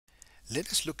Let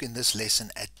us look in this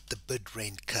lesson at the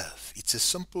bid-rent curve. It's a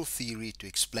simple theory to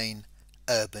explain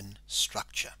urban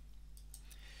structure.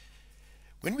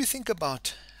 When we think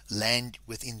about land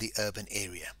within the urban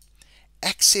area,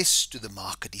 access to the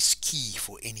market is key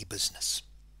for any business.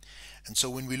 And so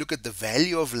when we look at the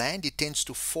value of land, it tends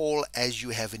to fall as you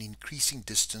have an increasing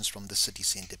distance from the city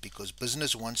center, because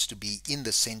business wants to be in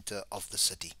the center of the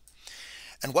city.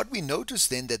 And what we notice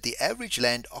then, that the average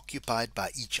land occupied by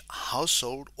each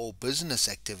household or business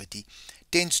activity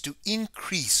tends to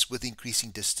increase with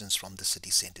increasing distance from the city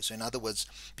center. So in other words,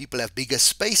 people have bigger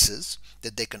spaces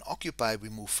that they can occupy. We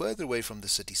move further away from the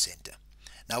city center.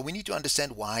 Now we need to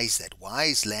understand, why is that? Why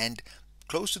is land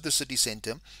close to the city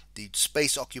center, the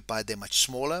space occupied there much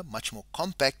smaller, much more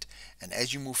compact, and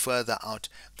as you move further out,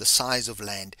 the size of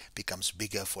land becomes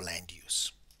bigger for land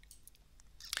use.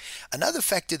 Another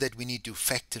factor that we need to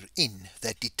factor in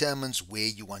that determines where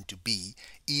you want to be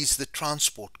is the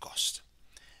transport cost.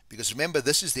 Because remember,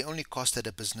 this is the only cost that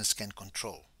a business can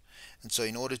control. And so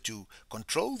in order to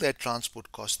control their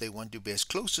transport cost, they want to be as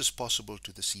close as possible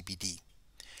to the CBD.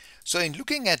 So in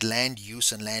looking at land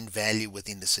use and land value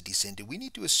within the city center, we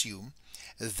need to assume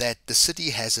that the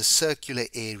city has a circular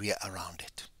area around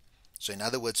it. So in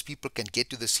other words, people can get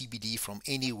to the CBD from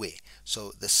anywhere.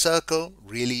 So the circle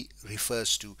really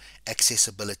refers to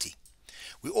accessibility.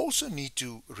 We also need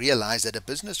to realize that a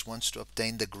business wants to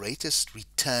obtain the greatest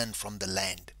return from the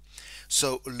land.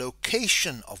 So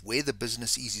location of where the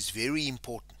business is very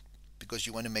important, because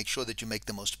you want to make sure that you make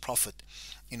the most profit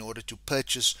in order to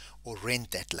purchase or rent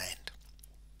that land.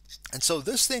 And so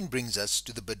this then brings us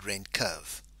to the bid-rent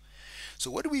curve.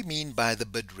 So what do we mean by the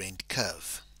bid-rent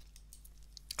curve?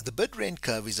 The bid-rent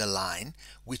curve is a line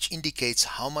which indicates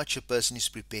how much a person is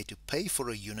prepared to pay for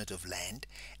a unit of land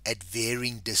at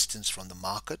varying distance from the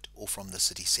market or from the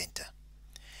city center.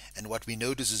 And what we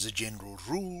notice as a general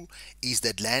rule is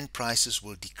that land prices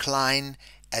will decline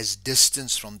as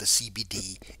distance from the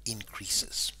CBD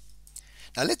increases.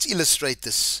 Now let's illustrate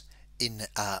this in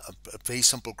a very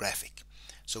simple graphic.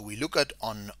 So we look at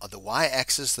on the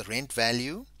y-axis the rent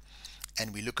value,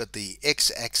 and we look at the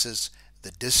x-axis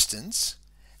the distance.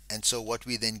 And so what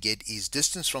we then get is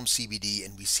distance from CBD,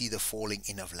 and we see the falling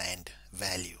in of land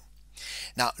value.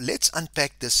 Now let's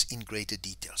unpack this in greater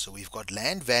detail. So we've got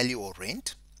land value or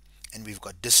rent, and we've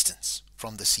got distance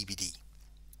from the CBD.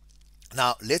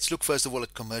 Now let's look first of all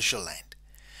at commercial land.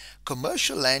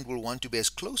 Commercial land will want to be as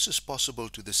close as possible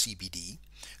to the CBD,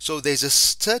 so there's a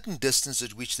certain distance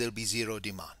at which there'll be zero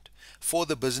demand. For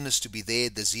the business to be there,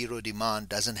 the zero demand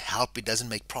doesn't help, it doesn't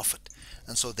make profit,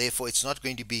 and so therefore it's not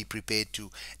going to be prepared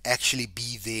to actually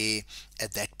be there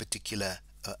at that particular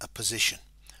position.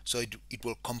 So it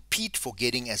will compete for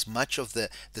getting as much of the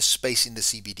space in the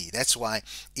CBD. That's why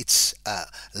its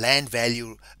land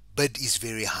value bid is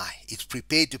very high. It's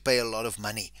prepared to pay a lot of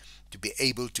money to be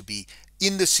able to be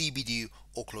in the CBD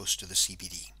or close to the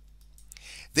CBD.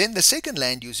 Then the second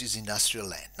land use is industrial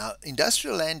land. Now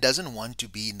industrial land doesn't want to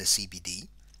be in the CBD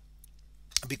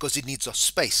because it needs a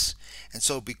space. And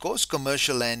so because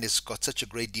commercial land has got such a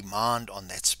great demand on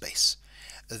that space,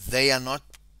 they are not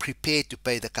prepared to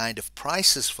pay the kind of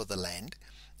prices for the land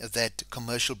that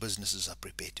commercial businesses are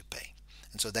prepared to pay.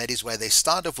 And so that is why they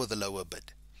start off with a lower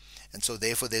bid. And so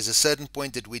therefore there's a certain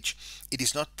point at which it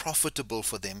is not profitable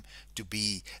for them to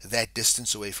be that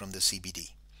distance away from the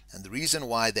CBD. And the reason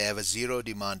why they have a zero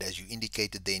demand, as you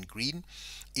indicated there in green,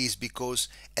 is because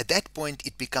at that point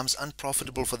it becomes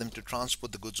unprofitable for them to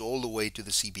transport the goods all the way to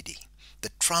the CBD.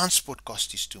 The transport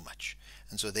cost is too much,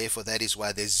 and so therefore that is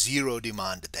why there's zero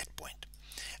demand at that point.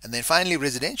 And then finally,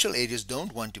 residential areas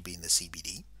don't want to be in the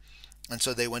CBD, and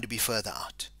so they want to be further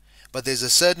out. But there's a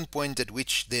certain point at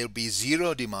which there'll be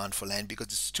zero demand for land because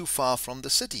it's too far from the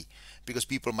city, because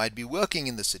people might be working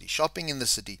in the city, shopping in the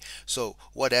city. So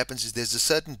what happens is there's a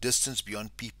certain distance beyond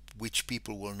which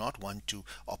people will not want to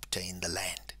obtain the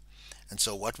land. And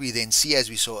so what we then see, as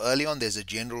we saw earlier on, there's a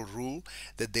general rule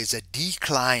that there's a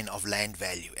decline of land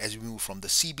value as we move from the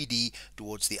CBD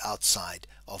towards the outside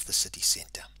of the city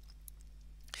center.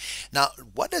 Now,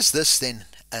 what does this then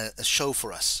show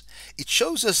for us? It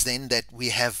shows us then that we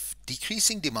have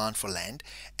decreasing demand for land,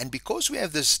 and because we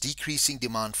have this decreasing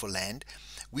demand for land,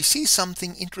 we see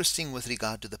something interesting with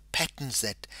regard to the patterns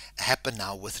that happen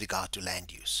now with regard to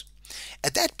land use.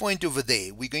 At that point over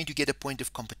there, we're going to get a point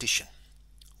of competition.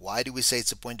 Why do we say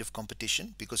it's a point of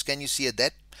competition? Because can you see at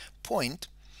that point,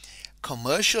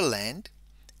 commercial land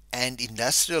and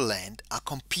industrial land are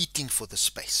competing for the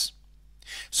space.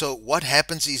 So what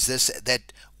happens is this,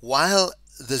 that while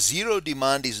the zero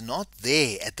demand is not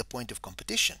there at the point of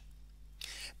competition,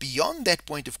 beyond that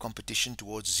point of competition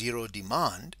towards zero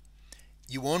demand,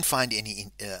 you won't find any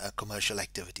commercial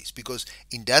activities, because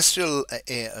industrial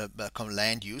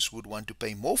land use would want to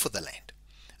pay more for the land.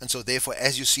 And so therefore,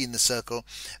 as you see in the circle,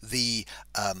 the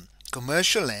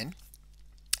commercial land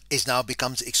is now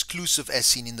becomes exclusive, as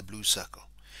seen in the blue circle.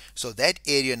 So that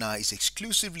area now is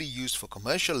exclusively used for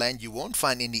commercial land. You won't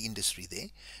find any industry there,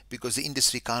 because the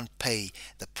industry can't pay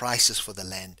the prices for the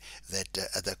land that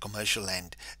the commercial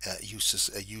land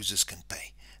users can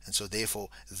pay. And so therefore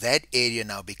that area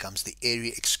now becomes the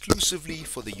area exclusively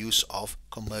for the use of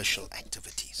commercial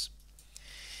activities.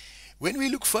 When we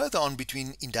look further on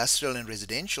between industrial and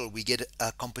residential, we get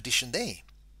a competition there.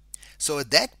 So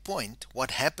at that point,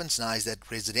 what happens now is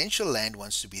that residential land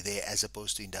wants to be there as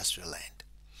opposed to industrial land.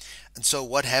 And so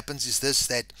what happens is this,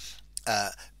 that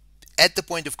at the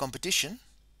point of competition,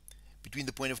 between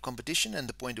the point of competition and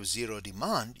the point of zero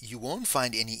demand, you won't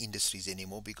find any industries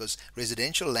anymore, because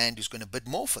residential land is going to bid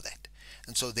more for that.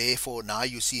 And so therefore now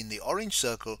you see in the orange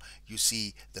circle, you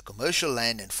see the commercial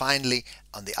land, and finally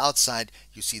on the outside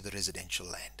you see the residential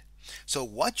land. So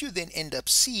what you then end up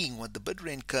seeing, what the bid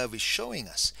rent curve is showing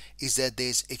us, is that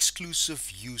there's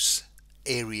exclusive use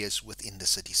areas within the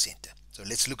city center. So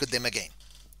let's look at them again.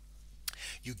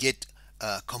 You get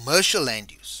commercial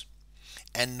land use.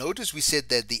 And notice we said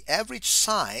that the average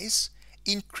size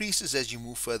increases as you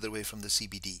move further away from the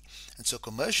CBD. And so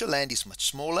commercial land is much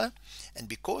smaller, and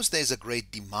because there's a great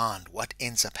demand, what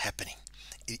ends up happening?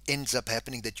 It ends up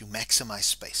happening that you maximize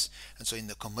space. And so in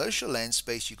the commercial land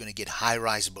space, you're going to get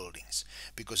high-rise buildings,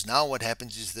 because now what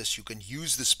happens is this: you can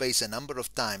use the space a number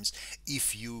of times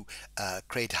if you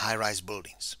create high-rise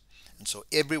buildings. And so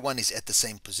everyone is at the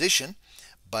same position,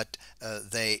 but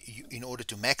in order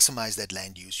to maximize that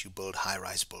land use, you build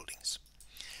high-rise buildings.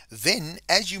 Then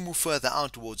as you move further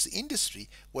out towards the industry,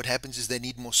 what happens is they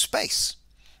need more space,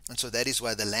 and so that is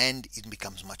why the land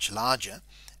becomes much larger,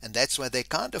 and that's why they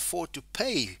can't afford to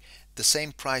pay the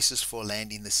same prices for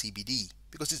land in the CBD,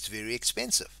 because it's very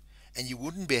expensive, and you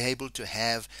wouldn't be able to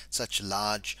have such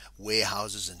large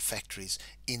warehouses and factories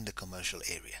in the commercial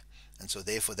area. And so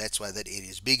therefore that's why that area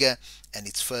is bigger, and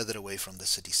it's further away from the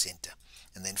city center.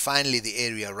 And then finally the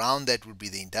area around that would be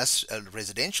the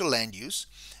residential land use,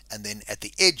 and then at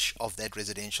the edge of that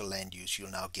residential land use you'll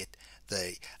now get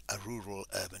the rural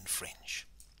urban fringe.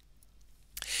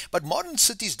 But modern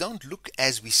cities don't look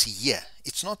as we see here.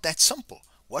 It's not that simple.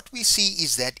 What we see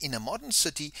is that in a modern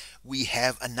city we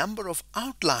have a number of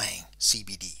outlying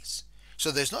CBDs.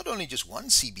 So there's not only just one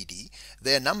CBD,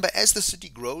 there are a number. As the city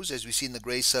grows, as we see in the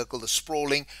gray circle, the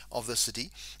sprawling of the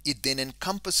city, it then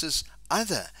encompasses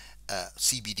other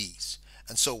CBDs.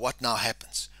 And so what now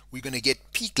happens? We're going to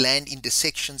get peak land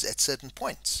intersections at certain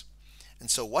points. And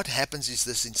so what happens is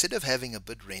this: instead of having a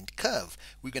bid rent curve,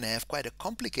 we're going to have quite a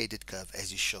complicated curve,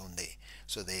 as is shown there.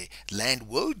 So the land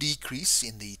will decrease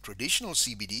in the traditional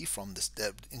CBD from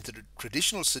into the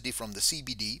traditional city from the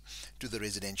CBD to the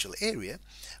residential area.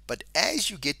 But as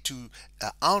you get to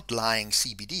outlying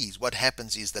CBDs, what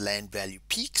happens is the land value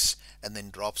peaks and then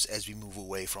drops as we move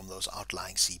away from those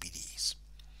outlying CBDs.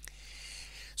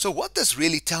 So what this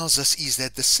really tells us is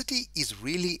that the city is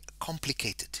really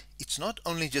complicated. It's not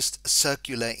only just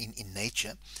circular in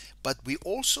nature, but we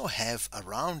also have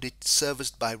around it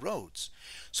serviced by roads.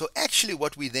 So actually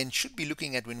what we then should be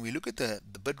looking at when we look at the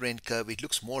bid rent curve, it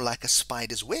looks more like a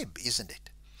spider's web, isn't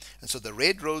it? And so the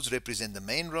red roads represent the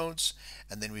main roads,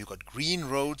 and then we've got green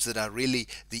roads that are really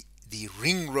the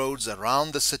ring roads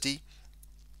around the city.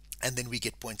 And then we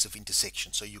get points of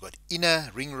intersection. So you got inner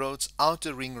ring roads,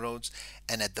 outer ring roads,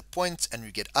 and at the points, and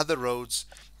we get other roads.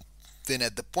 Then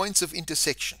at the points of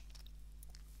intersection,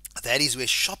 that is where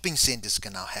shopping centers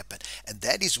can now happen, and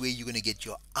that is where you're going to get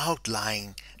your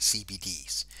outlying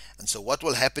CBDs. And so what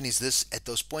will happen is this: at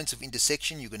those points of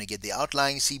intersection, you're going to get the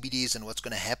outlying CBDs, and what's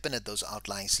going to happen at those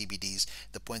outlying CBDs,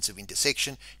 the points of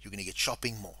intersection, you're going to get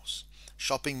shopping malls.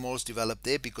 Shopping malls develop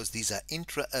there because these are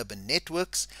intra-urban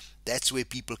networks. That's where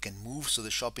people can move, so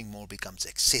the shopping mall becomes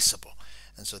accessible.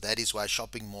 And so that is why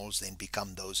shopping malls then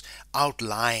become those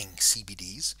outlying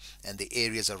CBDs, and the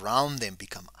areas around them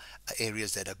become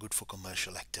areas that are good for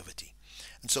commercial activity.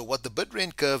 And so what the bid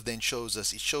rent curve then shows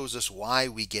us, it shows us why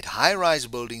we get high-rise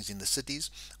buildings in the cities,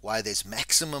 why there's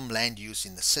maximum land use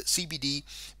in the CBD,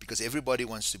 because everybody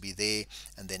wants to be there.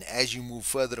 And then as you move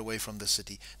further away from the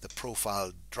city, the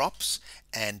profile drops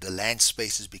and the land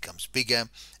spaces becomes bigger.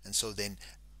 And so then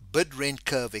bid rent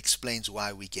curve explains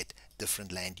why we get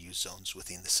different land use zones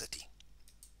within the city.